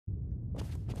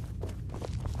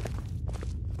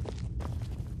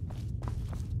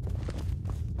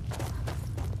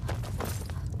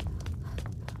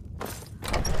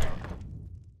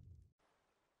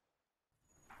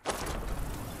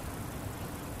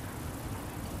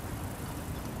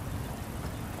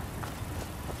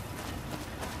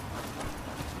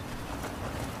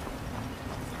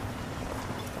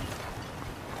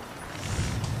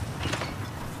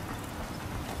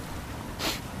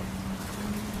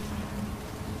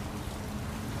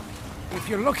If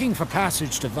you're looking for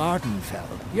passage to Vardenfell,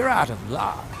 you're out of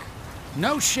luck.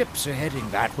 No ships are heading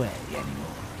that way anymore.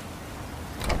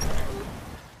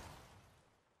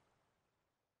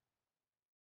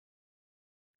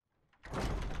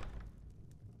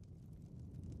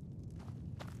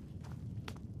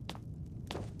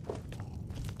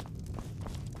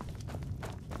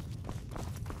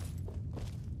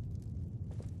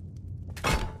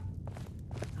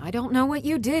 I don't know what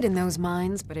you did in those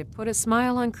mines, but it put a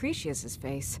smile on Cretius's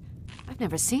face. I've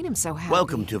never seen him so happy.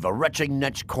 Welcome to the Retching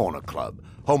Netch Corner Club,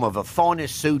 home of the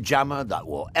finest Sioux jammer that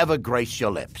will ever grace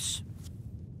your lips.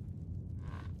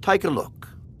 Take a look.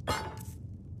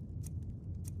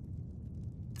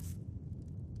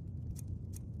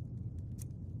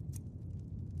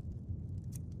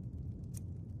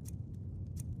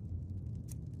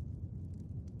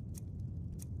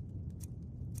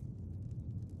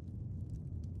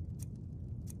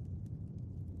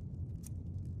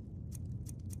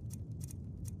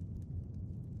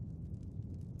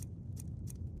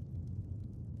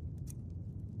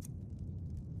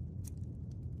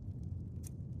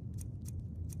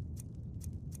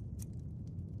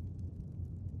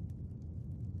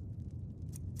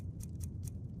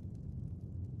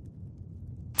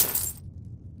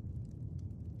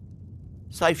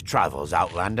 Safe travels,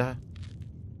 Outlander.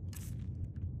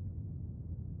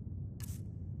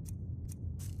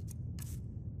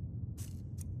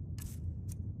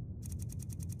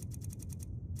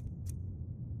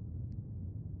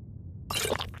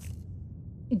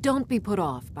 Don't be put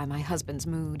off by my husband's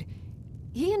mood.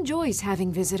 He enjoys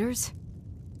having visitors.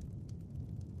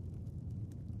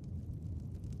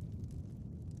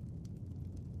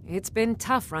 It's been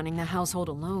tough running the household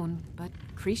alone, but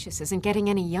Cretius isn't getting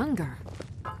any younger.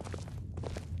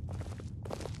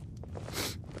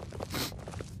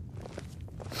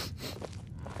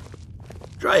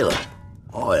 Drayler,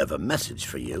 I have a message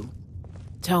for you.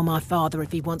 Tell my father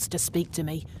if he wants to speak to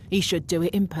me, he should do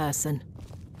it in person.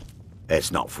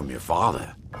 It's not from your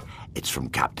father. It's from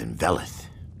Captain Velith.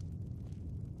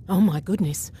 Oh my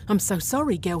goodness, I'm so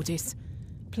sorry, Geldis.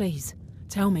 Please,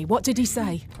 tell me, what did he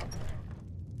say?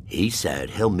 He said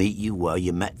he'll meet you where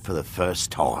you met for the first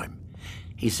time.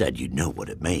 He said you know what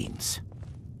it means.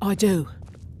 I do.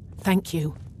 Thank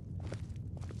you.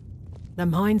 The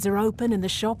mines are open and the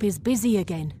shop is busy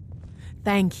again.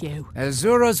 Thank you.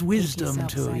 Azura's wisdom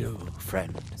yourself to safe. you,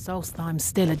 friend. Solstheim's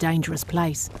still a dangerous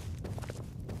place.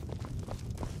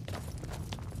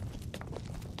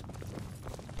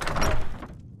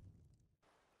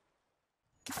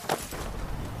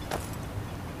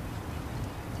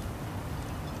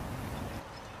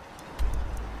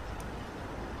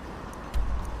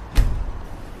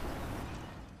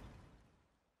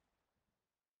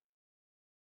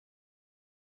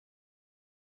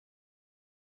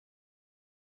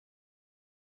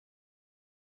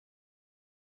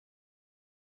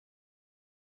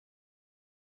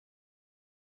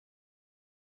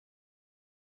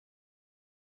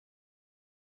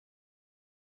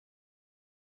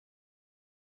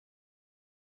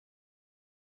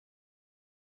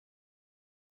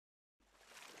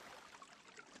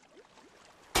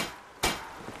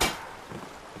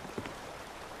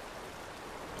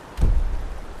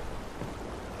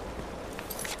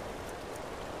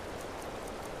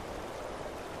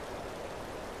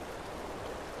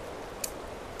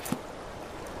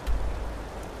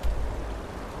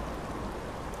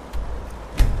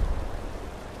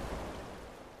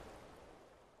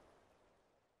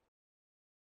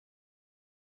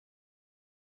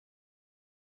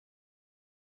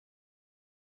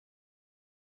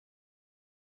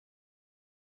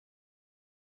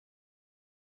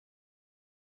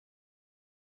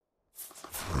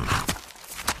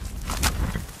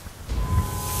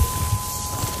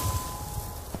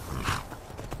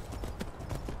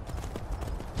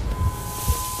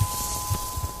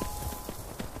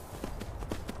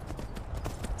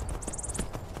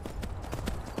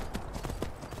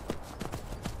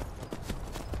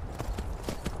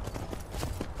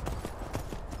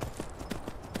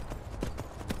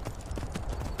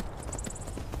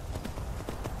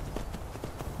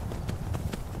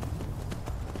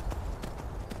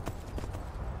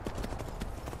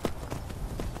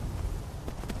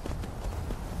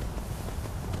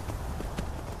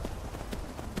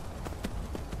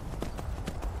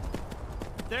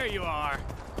 There you are.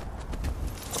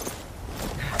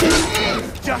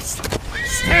 Just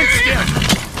stand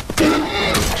still.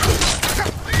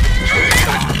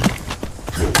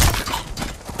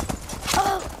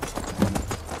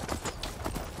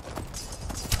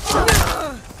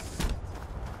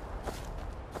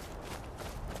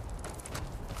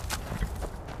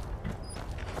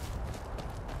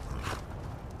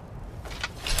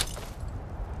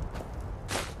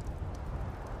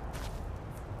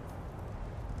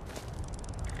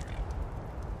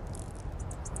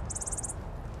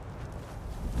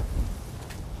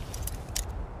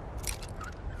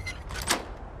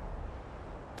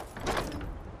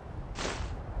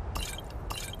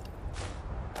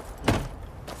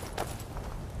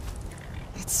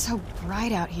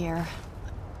 right out here.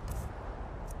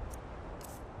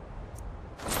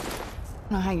 I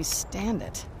don't know how you stand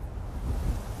it.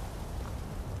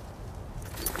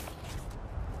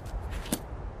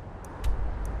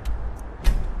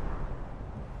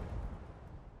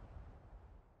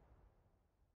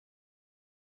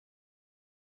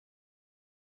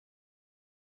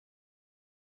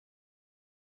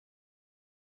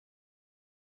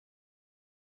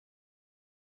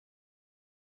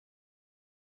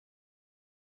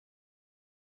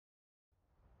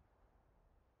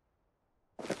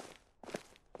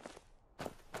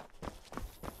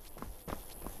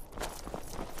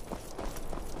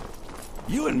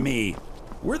 You and me,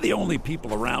 we're the only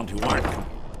people around who aren't.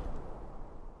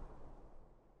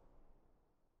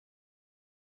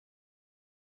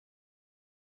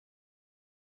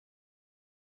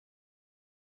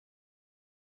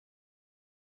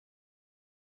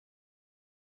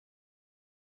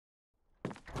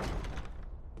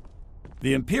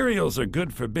 The Imperials are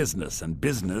good for business, and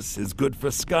business is good for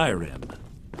Skyrim.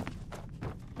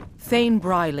 Thane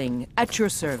Bryling, at your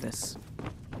service.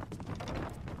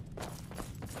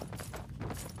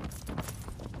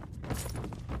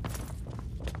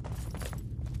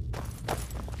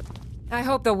 I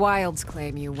hope the Wilds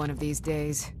claim you one of these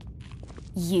days.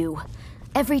 You.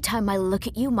 Every time I look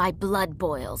at you, my blood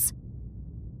boils.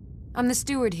 I'm the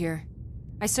steward here.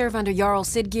 I serve under Jarl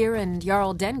Sidgeir and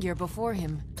Jarl Dengeir before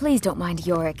him. Please don't mind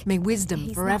Yorick. May wisdom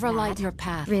He's forever not light bad. your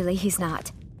path. Really, he's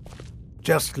not.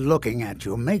 Just looking at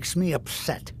you makes me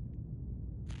upset.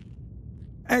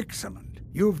 Excellent.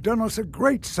 You've done us a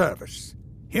great service.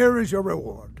 Here is your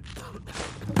reward.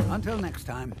 Until next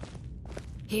time.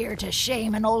 Here to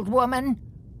shame an old woman?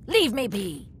 Leave me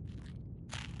be.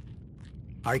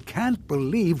 I can't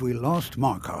believe we lost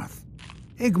Markarth.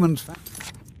 Igmund's family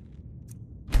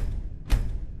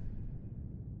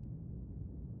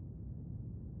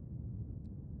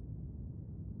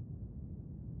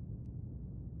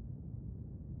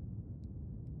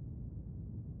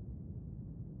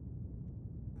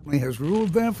has ruled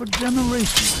there for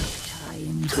generations.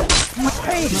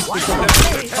 Hey!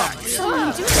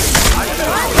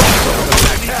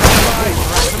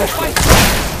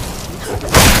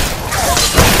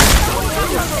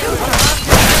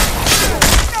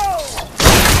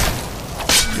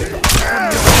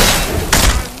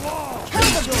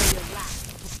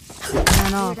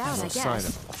 Man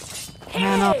off.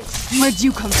 Man up. Where'd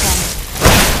you come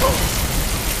from?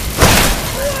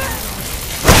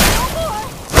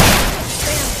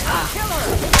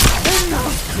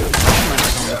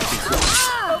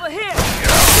 Over here!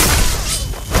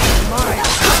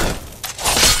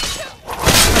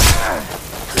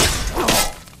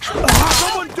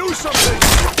 Someone do something!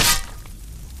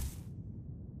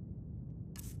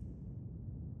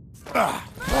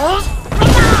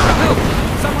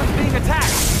 Someone's being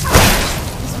attacked!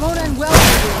 This won't end well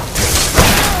for you.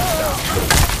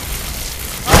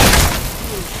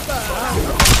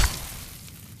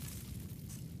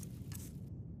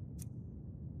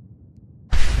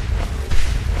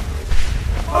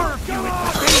 I'll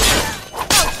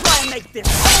try and make this!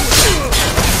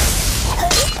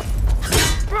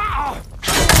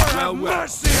 Well,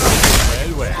 mercy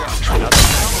on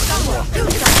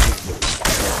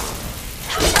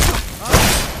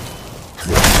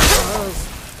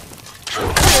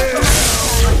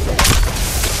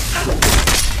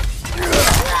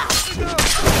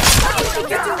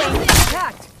me!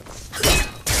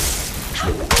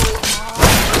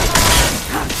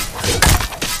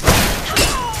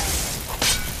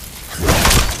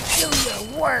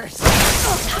 Worse.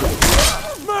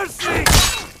 Mercy!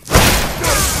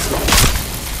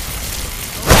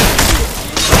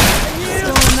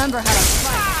 Still remember how to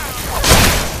fight.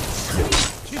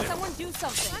 Someone do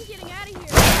something. I'm getting out of here.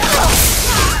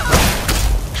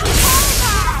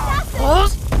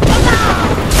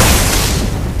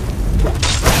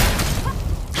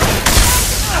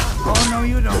 Oh, no,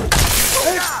 you don't.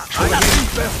 I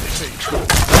need best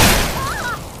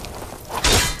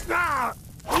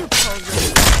You told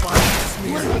me to fight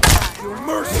me. Your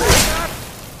mercy!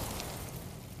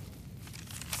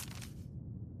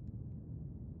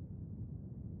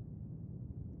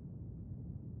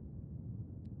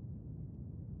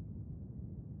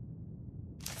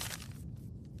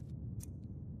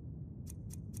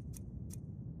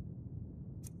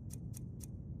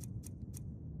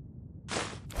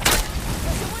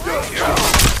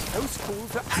 Those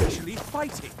fools are actually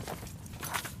fighting.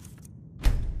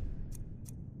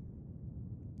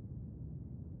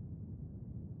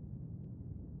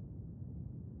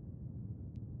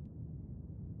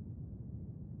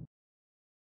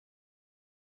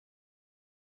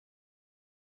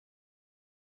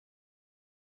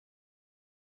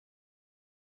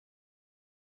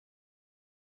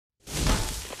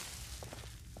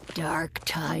 Dark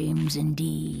times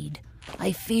indeed.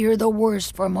 I fear the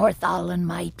worst for Morthal and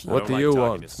my people. What do you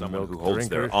want, someone milk who holds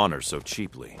drinker? their honor so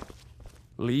cheaply?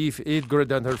 Leave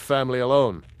Idgrid and her family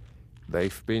alone.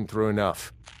 They've been through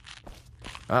enough.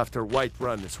 After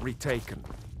Whiterun is retaken,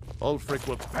 Ulfric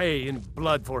will pay in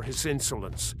blood for his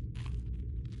insolence.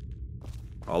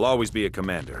 I'll always be a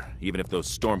commander, even if those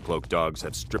Stormcloak dogs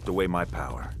have stripped away my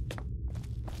power.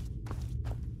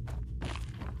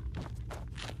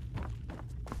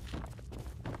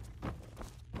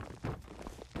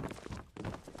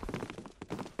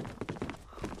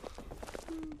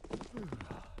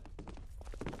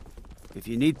 If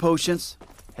you need potions,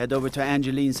 head over to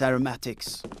Angeline's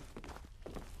Aromatics.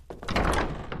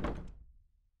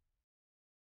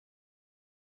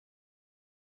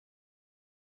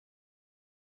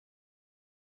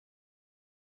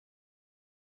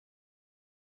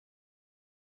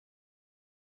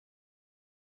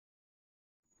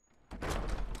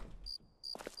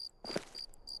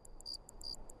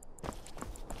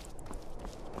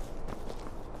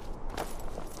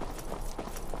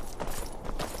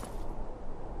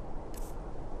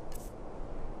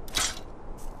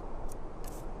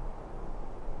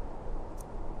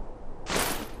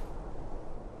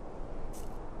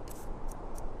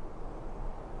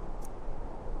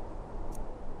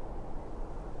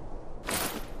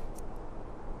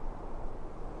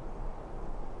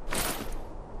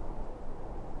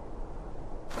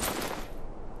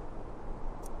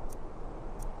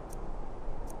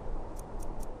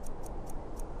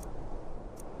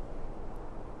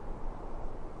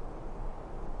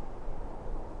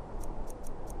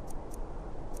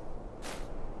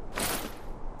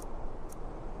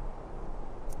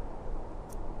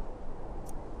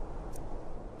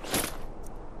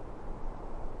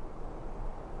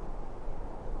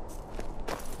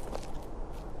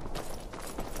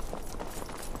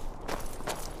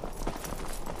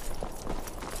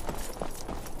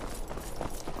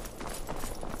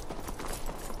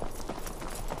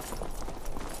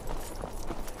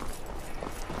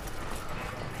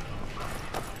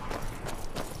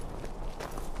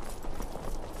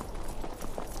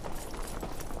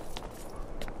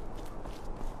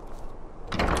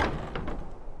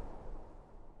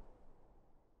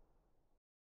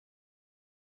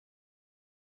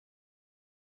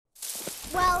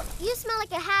 Well, you smell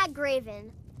like a hag,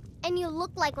 Graven. And you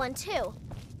look like one, too.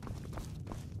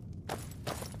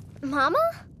 Mama?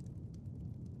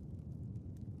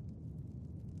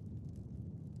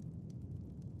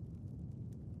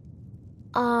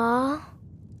 Aww.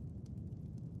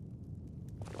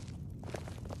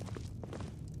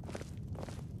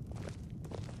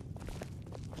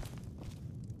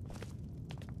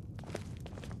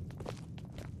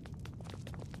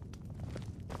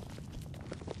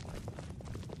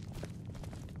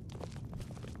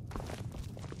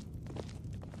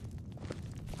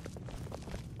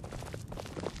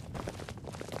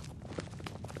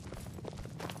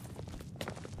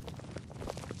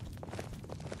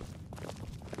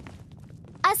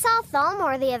 I saw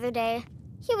Thalmor the other day.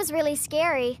 He was really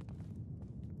scary.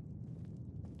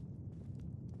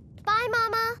 Bye,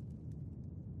 Mama.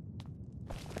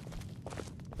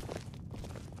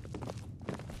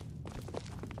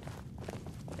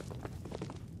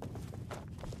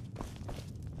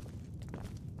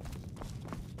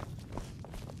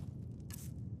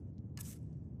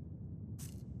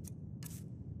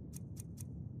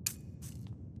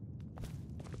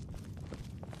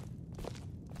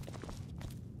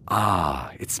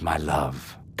 Ah, it's my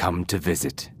love, come to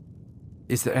visit.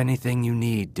 Is there anything you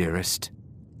need, dearest?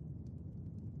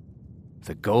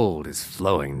 The gold is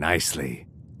flowing nicely.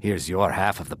 Here's your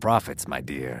half of the profits, my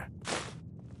dear.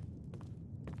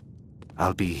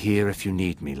 I'll be here if you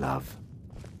need me, love.